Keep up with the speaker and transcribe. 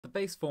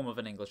base form of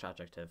an English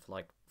adjective,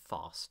 like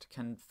fast,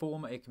 can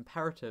form a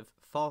comparative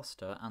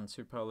faster and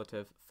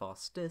superlative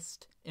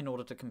fastest in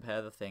order to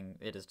compare the thing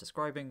it is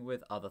describing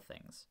with other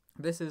things.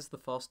 This is the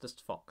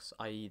fastest fox,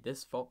 i.e.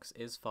 this fox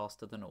is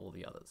faster than all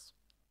the others.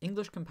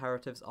 English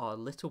comparatives are a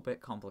little bit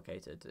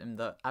complicated in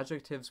that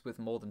adjectives with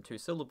more than 2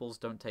 syllables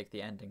don't take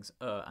the endings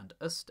and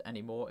ust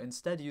anymore,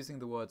 instead using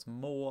the words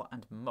more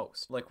and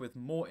most, like with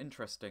more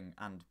interesting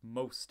and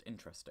most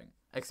interesting.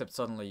 Except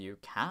suddenly you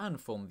can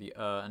form the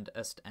and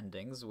ust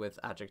endings with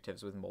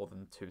adjectives with more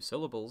than 2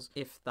 syllables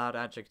if that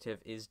adjective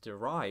is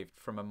derived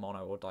from a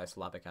mono or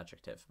disyllabic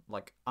adjective,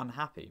 like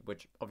unhappy,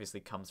 which obviously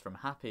comes from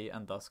happy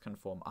and thus can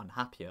form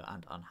unhappier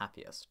and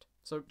unhappiest.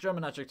 So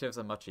German adjectives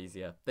are much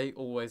easier. They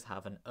always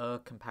have an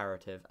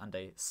comparative and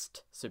a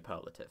st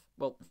superlative.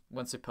 Well,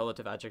 when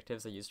superlative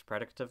adjectives are used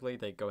predicatively,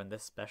 they go in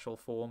this special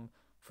form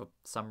for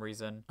some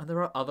reason. And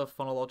there are other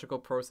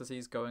phonological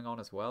processes going on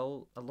as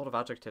well. A lot of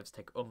adjectives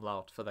take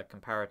umlaut for their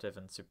comparative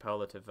and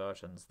superlative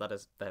versions, that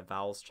is, their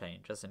vowels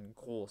change, as in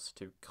groß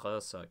to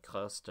größer,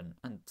 größten.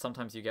 And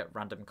sometimes you get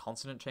random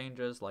consonant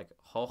changes, like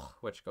hoch,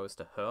 which goes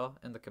to hör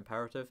in the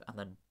comparative, and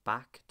then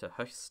back to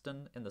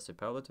höchsten in the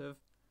superlative.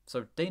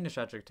 So Danish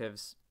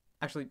adjectives,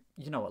 actually,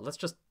 you know what, let's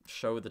just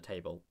show the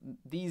table.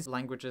 These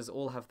languages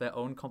all have their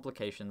own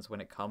complications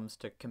when it comes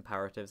to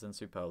comparatives and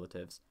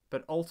superlatives,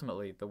 but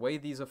ultimately the way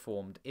these are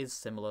formed is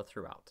similar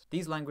throughout.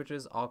 These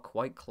languages are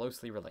quite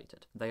closely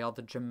related. They are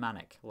the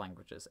Germanic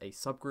languages, a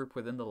subgroup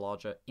within the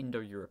larger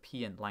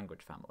Indo-European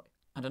language family.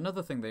 And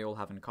another thing they all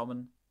have in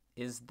common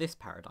is this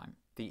paradigm.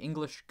 The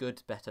English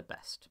good, better,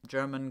 best.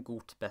 German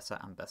gut, besser,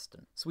 am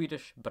besten.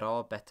 Swedish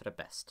bra, bättre,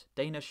 best.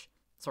 Danish...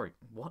 Sorry,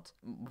 what?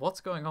 What's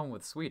going on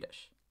with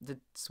Swedish? Did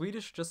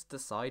Swedish just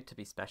decide to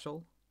be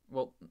special?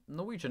 Well,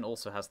 Norwegian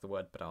also has the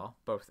word bra.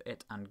 Both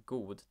it and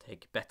god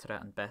take bättre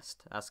and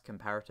best as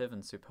comparative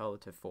and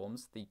superlative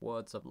forms. The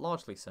words are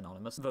largely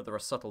synonymous, though there are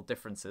subtle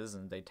differences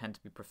and they tend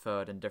to be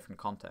preferred in different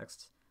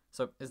contexts.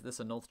 So is this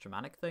a North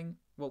Germanic thing?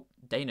 Well,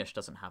 Danish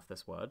doesn't have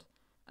this word.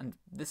 And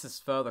this is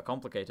further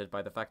complicated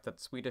by the fact that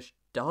Swedish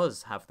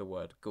does have the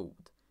word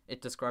god. It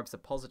describes a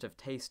positive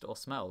taste or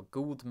smell.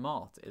 God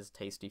mat is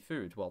tasty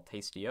food, while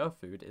tastier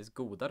food is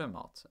godare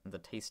mat, and the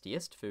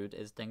tastiest food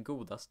is den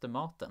godaste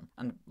maten.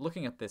 And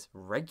looking at this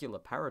regular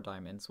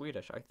paradigm in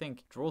Swedish, I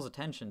think, draws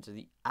attention to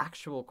the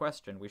actual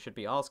question we should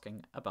be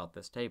asking about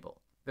this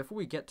table. Before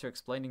we get to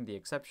explaining the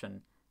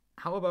exception,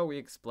 how about we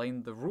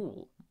explain the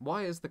rule?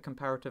 Why is the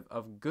comparative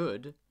of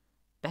good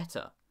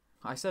better?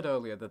 I said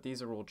earlier that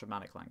these are all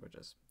Germanic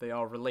languages. They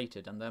are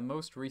related, and their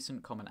most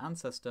recent common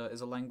ancestor is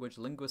a language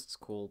linguists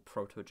call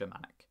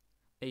Proto-Germanic.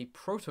 A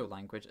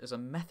proto-language is a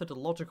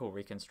methodological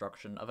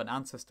reconstruction of an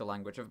ancestor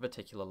language of a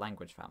particular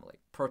language family.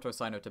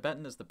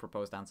 Proto-Sino-Tibetan is the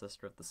proposed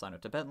ancestor of the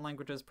Sino-Tibetan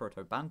languages,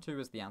 Proto-Bantu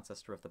is the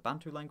ancestor of the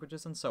Bantu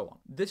languages, and so on.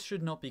 This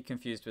should not be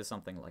confused with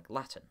something like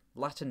Latin.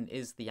 Latin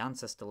is the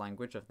ancestor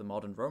language of the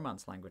modern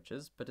Romance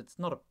languages, but it's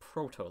not a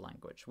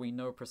proto-language. We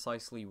know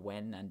precisely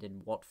when and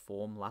in what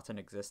form Latin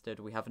existed.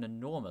 We have an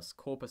enormous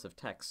corpus of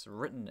texts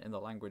written in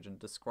the language and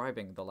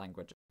describing the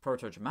language.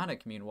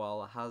 Proto-Germanic,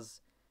 meanwhile,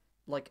 has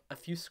like a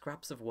few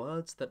scraps of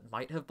words that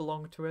might have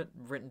belonged to it,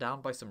 written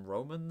down by some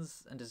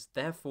Romans, and is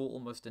therefore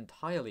almost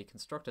entirely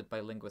constructed by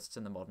linguists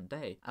in the modern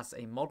day, as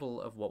a model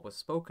of what was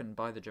spoken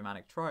by the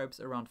Germanic tribes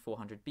around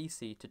 400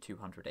 BC to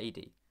 200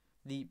 AD.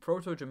 The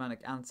Proto-Germanic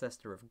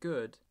ancestor of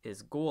good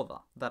is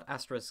Gorda. That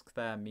asterisk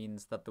there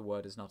means that the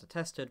word is not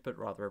attested, but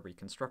rather a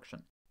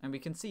reconstruction. And we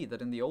can see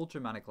that in the Old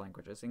Germanic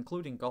languages,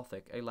 including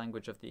Gothic, a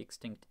language of the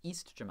extinct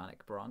East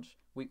Germanic branch,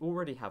 we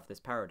already have this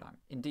paradigm.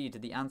 Indeed,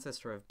 the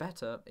ancestor of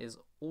better is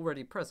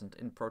already present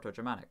in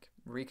Proto-Germanic,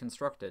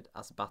 reconstructed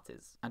as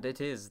batis, and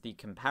it is the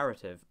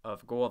comparative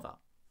of Gorda.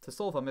 To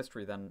solve our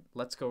mystery then,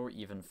 let's go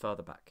even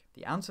further back.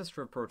 The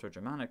ancestor of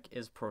Proto-Germanic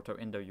is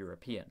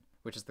Proto-Indo-European,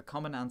 which is the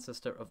common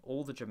ancestor of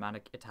all the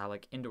Germanic,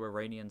 Italic,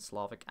 Indo-Iranian,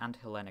 Slavic, and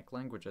Hellenic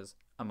languages,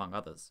 among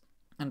others.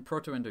 And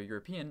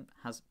Proto-Indo-European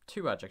has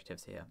 2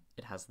 adjectives here.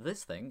 It has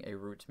this thing, a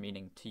root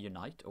meaning to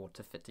unite or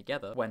to fit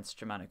together, whence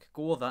Germanic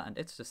Gorda and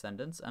its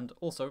descendants, and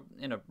also,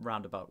 in a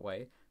roundabout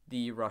way,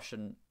 the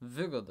Russian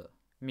Vygode,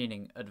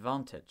 meaning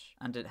advantage.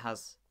 And it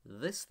has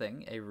this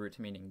thing, a root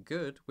meaning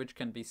good, which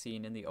can be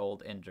seen in the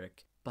Old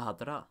Indric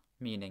Badra,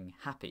 meaning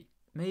happy.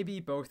 Maybe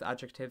both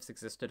adjectives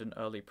existed in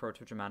early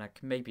Proto-Germanic,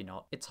 maybe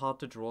not. It's hard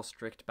to draw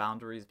strict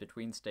boundaries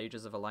between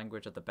stages of a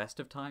language at the best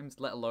of times,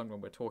 let alone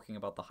when we're talking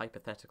about the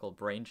hypothetical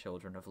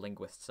brainchildren of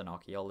linguists and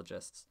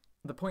archaeologists.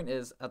 The point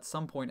is, at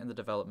some point in the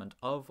development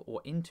of or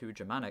into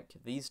Germanic,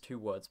 these 2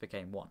 words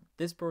became one.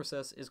 This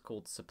process is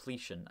called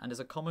suppletion, and is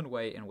a common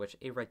way in which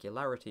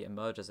irregularity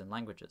emerges in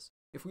languages.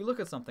 If we look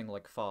at something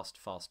like fast,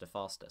 faster,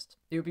 fastest,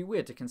 it would be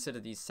weird to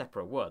consider these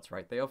separate words,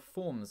 right? They are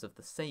forms of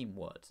the same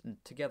word, and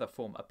together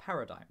form a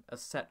paradigm, a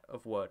set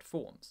of word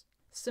forms.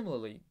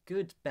 Similarly,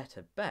 good,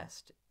 better,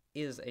 best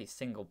is a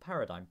single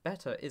paradigm.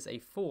 Better is a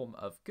form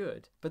of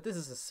good, but this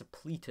is a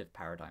suppletive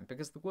paradigm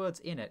because the words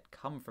in it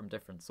come from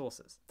different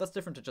sources. That's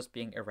different to just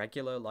being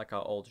irregular like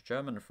our old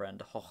German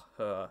friend Hoch,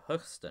 Hör,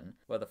 Höchsten,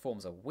 where the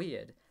forms are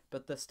weird.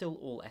 but they're still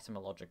all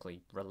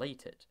etymologically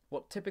related.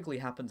 What typically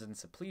happens in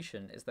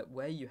suppletion is that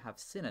where you have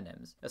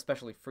synonyms,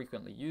 especially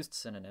frequently used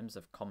synonyms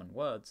of common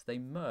words, they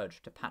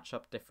merge to patch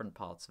up different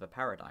parts of a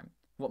paradigm.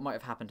 What might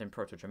have happened in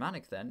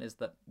Proto-Germanic then is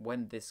that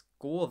when this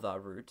gorda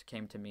root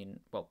came to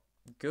mean, well,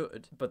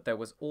 good, but there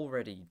was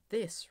already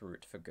this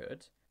root for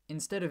good,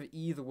 instead of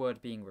either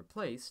word being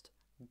replaced,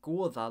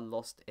 gorda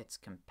lost its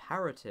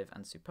comparative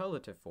and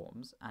superlative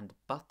forms, and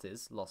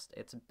batis lost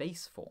its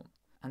base form.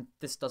 And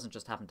this doesn't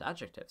just happen to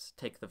adjectives.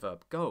 Take the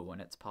verb go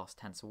and its past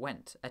tense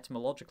went.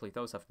 Etymologically,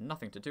 those have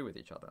nothing to do with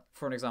each other.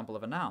 For an example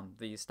of a noun,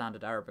 the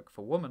standard Arabic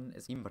for woman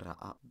is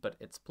imrأة, but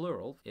its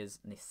plural is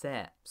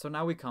nisa. So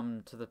now we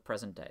come to the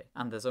present day,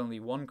 and there's only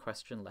one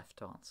question left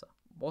to answer.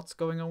 What's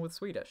going on with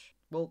Swedish?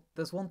 Well,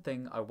 there's one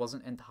thing I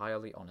wasn't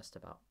entirely honest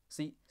about.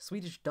 See,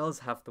 Swedish does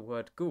have the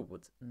word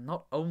god,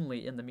 not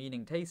only in the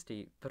meaning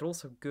tasty, but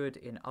also good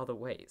in other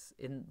ways,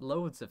 in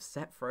loads of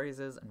set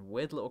phrases and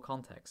weird little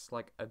contexts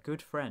like a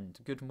good friend,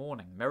 good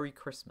morning, Merry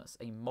Christmas,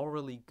 a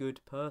morally good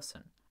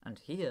person. And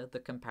here, the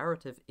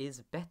comparative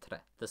is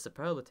bättre, the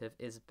superlative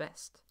is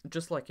best.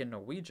 Just like in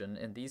Norwegian,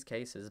 in these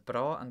cases,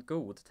 bra and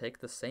god take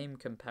the same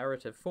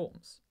comparative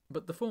forms.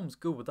 But the forms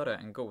godare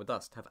and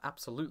godast have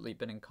absolutely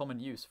been in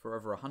common use for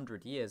over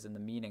 100 years in the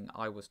meaning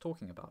I was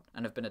talking about,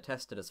 and have been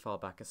attested as far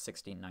back as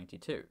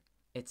 1692.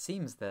 It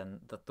seems then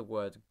that the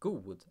word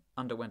god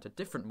underwent a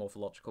different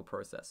morphological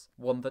process,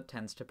 one that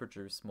tends to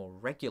produce more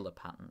regular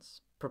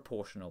patterns,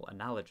 proportional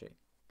analogy.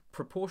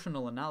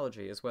 Proportional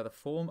analogy is where the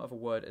form of a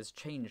word is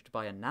changed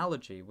by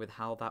analogy with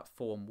how that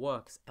form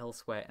works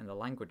elsewhere in the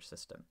language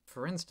system.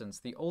 For instance,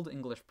 the Old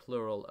English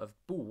plural of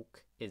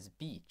bok is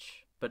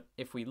beach, but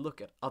if we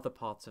look at other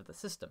parts of the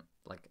system,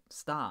 like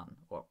stan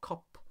or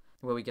kopp,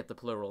 where we get the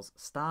plurals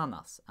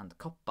stanas and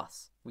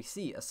koppas, we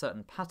see a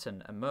certain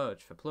pattern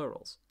emerge for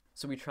plurals.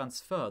 So we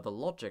transfer the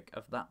logic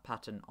of that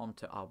pattern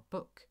onto our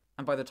book.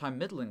 And by the time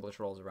Middle English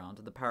rolls around,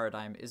 the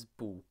paradigm is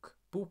bok,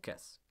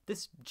 bokes.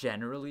 This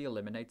generally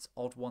eliminates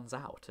odd ones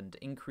out and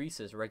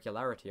increases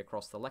regularity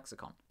across the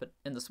lexicon, but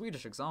in the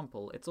Swedish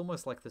example, it's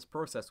almost like this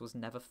process was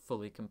never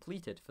fully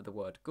completed for the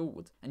word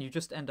god, and you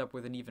just end up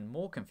with an even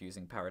more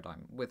confusing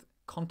paradigm, with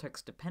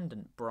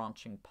context-dependent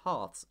branching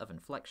paths of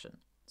inflection.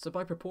 So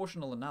by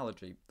proportional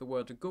analogy, the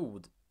word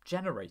god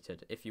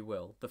generated, if you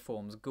will, the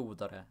forms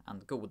godare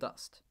and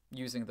godast,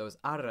 using those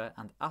arre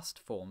and ast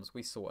forms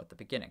we saw at the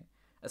beginning,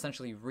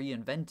 essentially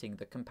reinventing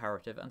the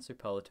comparative and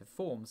superlative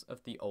forms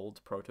of the old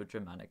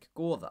Proto-Germanic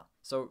gorda.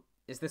 So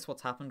is this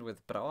what's happened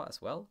with bra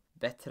as well?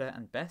 Bättre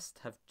and best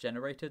have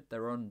generated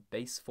their own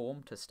base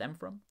form to stem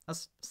from?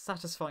 As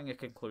satisfying a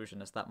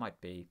conclusion as that might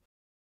be,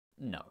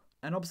 no.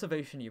 An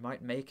observation you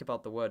might make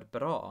about the word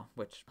bra,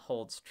 which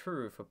holds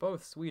true for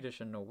both Swedish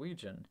and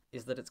Norwegian,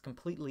 is that it's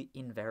completely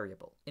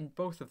invariable. In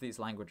both of these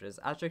languages,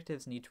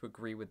 adjectives need to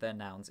agree with their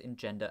nouns in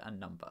gender and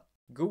number.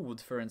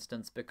 God, for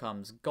instance,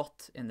 becomes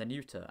gott in the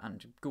neuter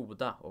and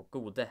goda or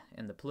gode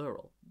in the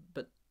plural,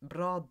 but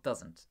bra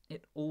doesn't.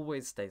 It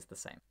always stays the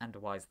same. And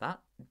why is that?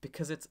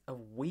 Because it's a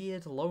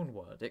weird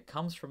loanword. It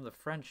comes from the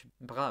French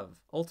brave,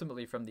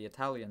 ultimately from the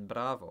Italian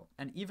bravo,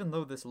 and even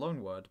though this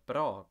loanword,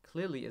 bra,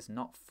 clearly is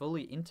not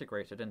fully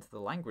integrated into the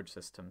language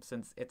system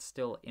since it's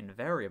still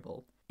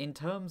invariable, in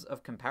terms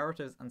of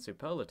comparatives and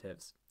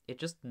superlatives, it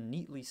just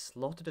neatly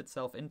slotted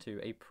itself into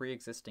a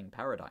pre-existing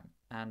paradigm.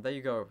 And there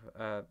you go,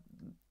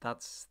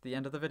 that's the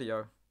end of the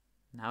video.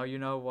 Now you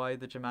know why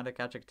the Germanic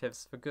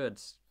adjectives for good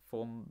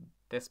form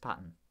this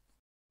pattern.